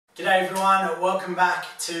G'day everyone, welcome back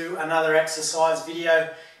to another exercise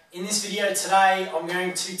video. In this video today I'm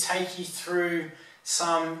going to take you through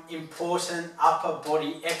some important upper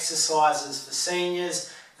body exercises for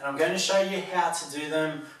seniors, and I'm going to show you how to do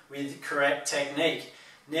them with correct technique.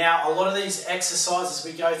 Now, a lot of these exercises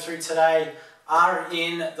we go through today are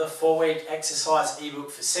in the 4-week exercise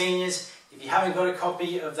ebook for seniors. If you haven't got a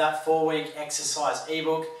copy of that 4-week exercise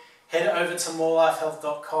ebook, head over to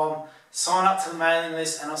morelifehealth.com, sign up to the mailing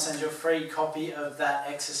list, and I'll send you a free copy of that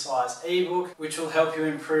exercise ebook, which will help you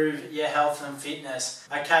improve your health and fitness.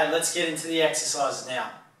 Okay, let's get into the exercises now.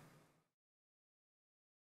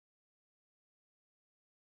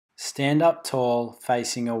 Stand up tall,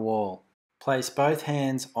 facing a wall. Place both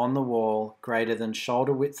hands on the wall, greater than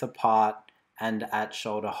shoulder width apart and at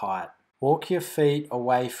shoulder height. Walk your feet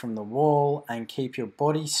away from the wall and keep your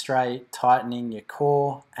body straight, tightening your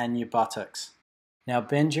core and your buttocks. Now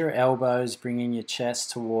bend your elbows, bringing your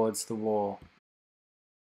chest towards the wall.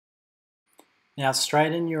 Now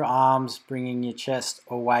straighten your arms, bringing your chest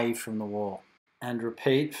away from the wall. And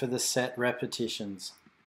repeat for the set repetitions.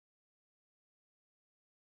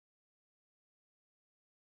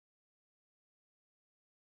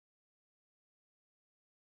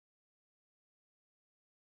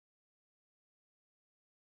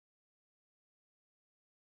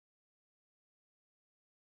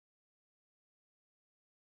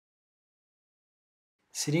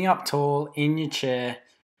 Sitting up tall in your chair,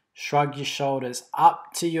 shrug your shoulders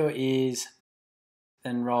up to your ears,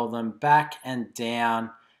 then roll them back and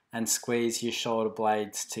down and squeeze your shoulder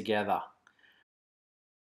blades together.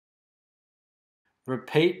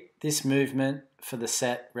 Repeat this movement for the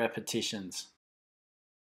set repetitions.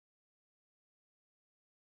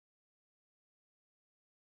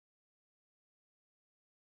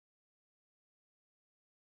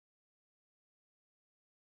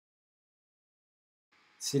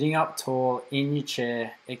 Sitting up tall in your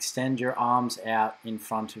chair, extend your arms out in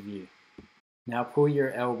front of you. Now pull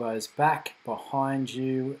your elbows back behind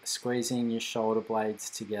you, squeezing your shoulder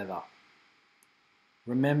blades together.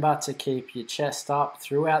 Remember to keep your chest up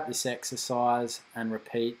throughout this exercise and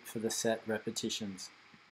repeat for the set repetitions.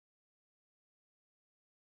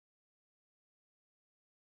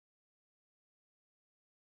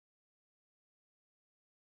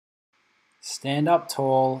 Stand up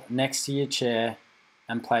tall next to your chair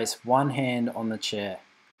and place one hand on the chair.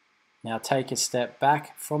 Now take a step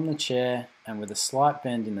back from the chair and with a slight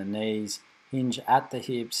bend in the knees, hinge at the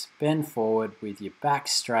hips, bend forward with your back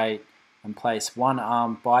straight and place one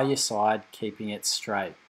arm by your side, keeping it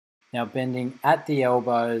straight. Now bending at the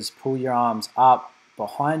elbows, pull your arms up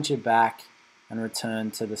behind your back and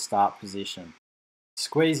return to the start position.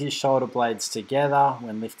 Squeeze your shoulder blades together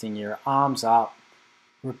when lifting your arms up.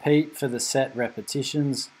 Repeat for the set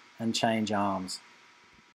repetitions and change arms.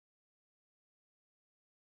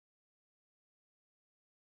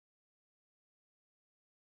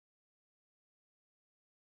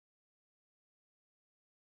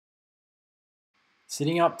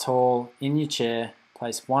 Sitting up tall in your chair,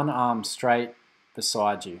 place one arm straight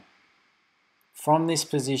beside you. From this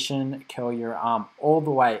position, curl your arm all the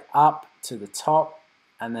way up to the top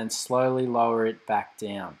and then slowly lower it back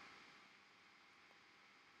down.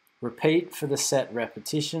 Repeat for the set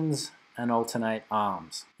repetitions and alternate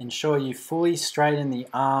arms. Ensure you fully straighten the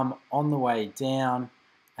arm on the way down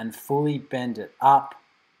and fully bend it up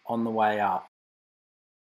on the way up.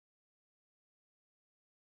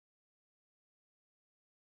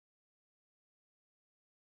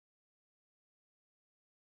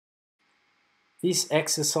 This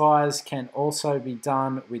exercise can also be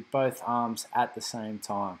done with both arms at the same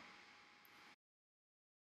time.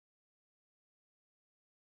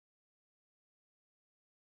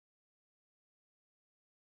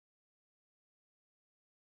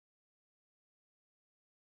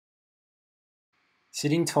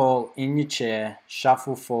 Sitting tall in your chair,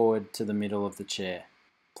 shuffle forward to the middle of the chair.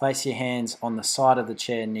 Place your hands on the side of the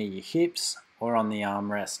chair near your hips or on the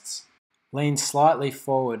armrests. Lean slightly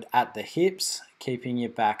forward at the hips, keeping your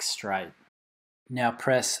back straight. Now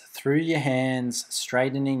press through your hands,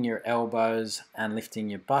 straightening your elbows and lifting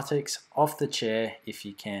your buttocks off the chair if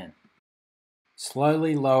you can.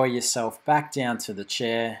 Slowly lower yourself back down to the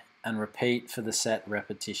chair and repeat for the set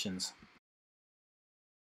repetitions.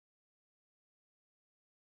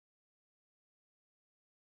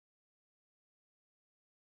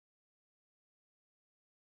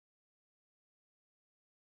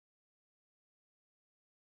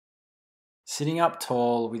 Sitting up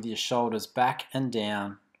tall with your shoulders back and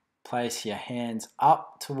down, place your hands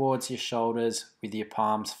up towards your shoulders with your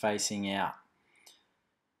palms facing out.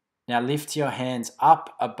 Now lift your hands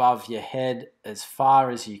up above your head as far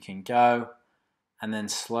as you can go, and then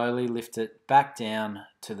slowly lift it back down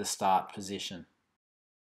to the start position.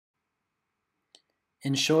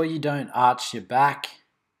 Ensure you don't arch your back,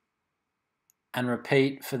 and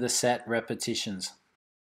repeat for the set repetitions.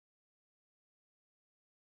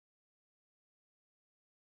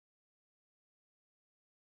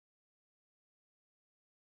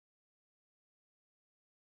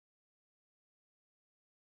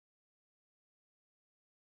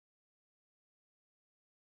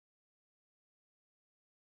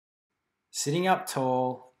 Sitting up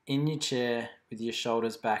tall in your chair with your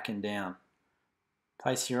shoulders back and down.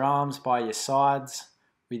 Place your arms by your sides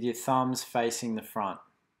with your thumbs facing the front.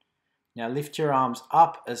 Now lift your arms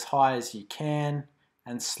up as high as you can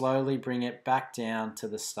and slowly bring it back down to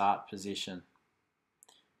the start position.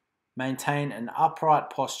 Maintain an upright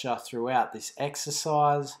posture throughout this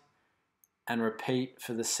exercise and repeat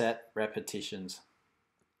for the set repetitions.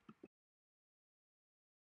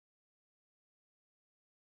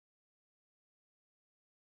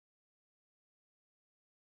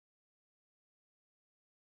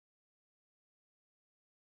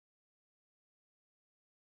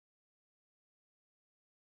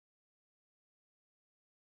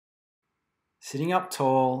 Sitting up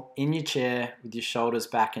tall in your chair with your shoulders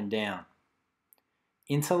back and down.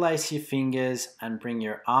 Interlace your fingers and bring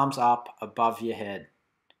your arms up above your head.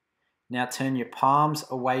 Now turn your palms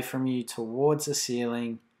away from you towards the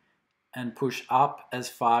ceiling and push up as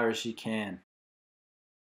far as you can.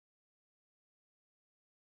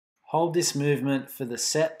 Hold this movement for the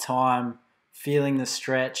set time, feeling the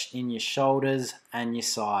stretch in your shoulders and your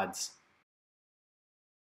sides.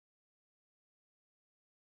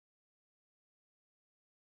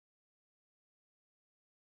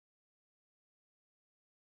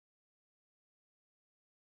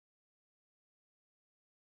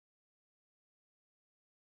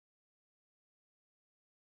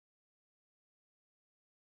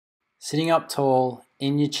 Sitting up tall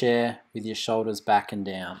in your chair with your shoulders back and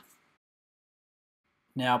down.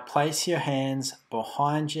 Now place your hands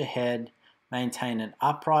behind your head, maintain an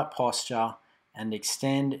upright posture and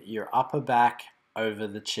extend your upper back over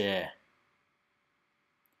the chair.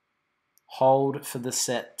 Hold for the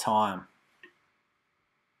set time.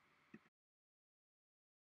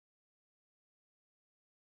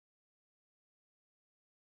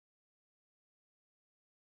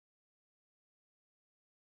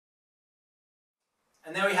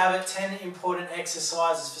 And there we have it, 10 important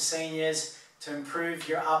exercises for seniors to improve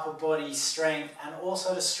your upper body strength and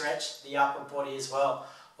also to stretch the upper body as well.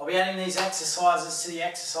 I'll be adding these exercises to the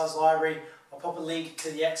exercise library. I'll pop a link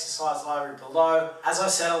to the exercise library below. As I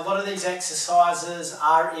said, a lot of these exercises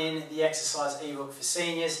are in the exercise ebook for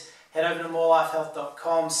seniors. Head over to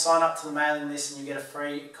morelifehealth.com, sign up to the mailing list and you get a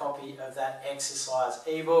free copy of that exercise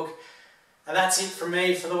ebook. And that's it from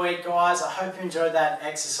me for the week, guys. I hope you enjoyed that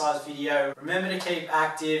exercise video. Remember to keep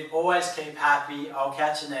active, always keep happy. I'll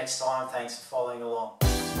catch you next time. Thanks for following along.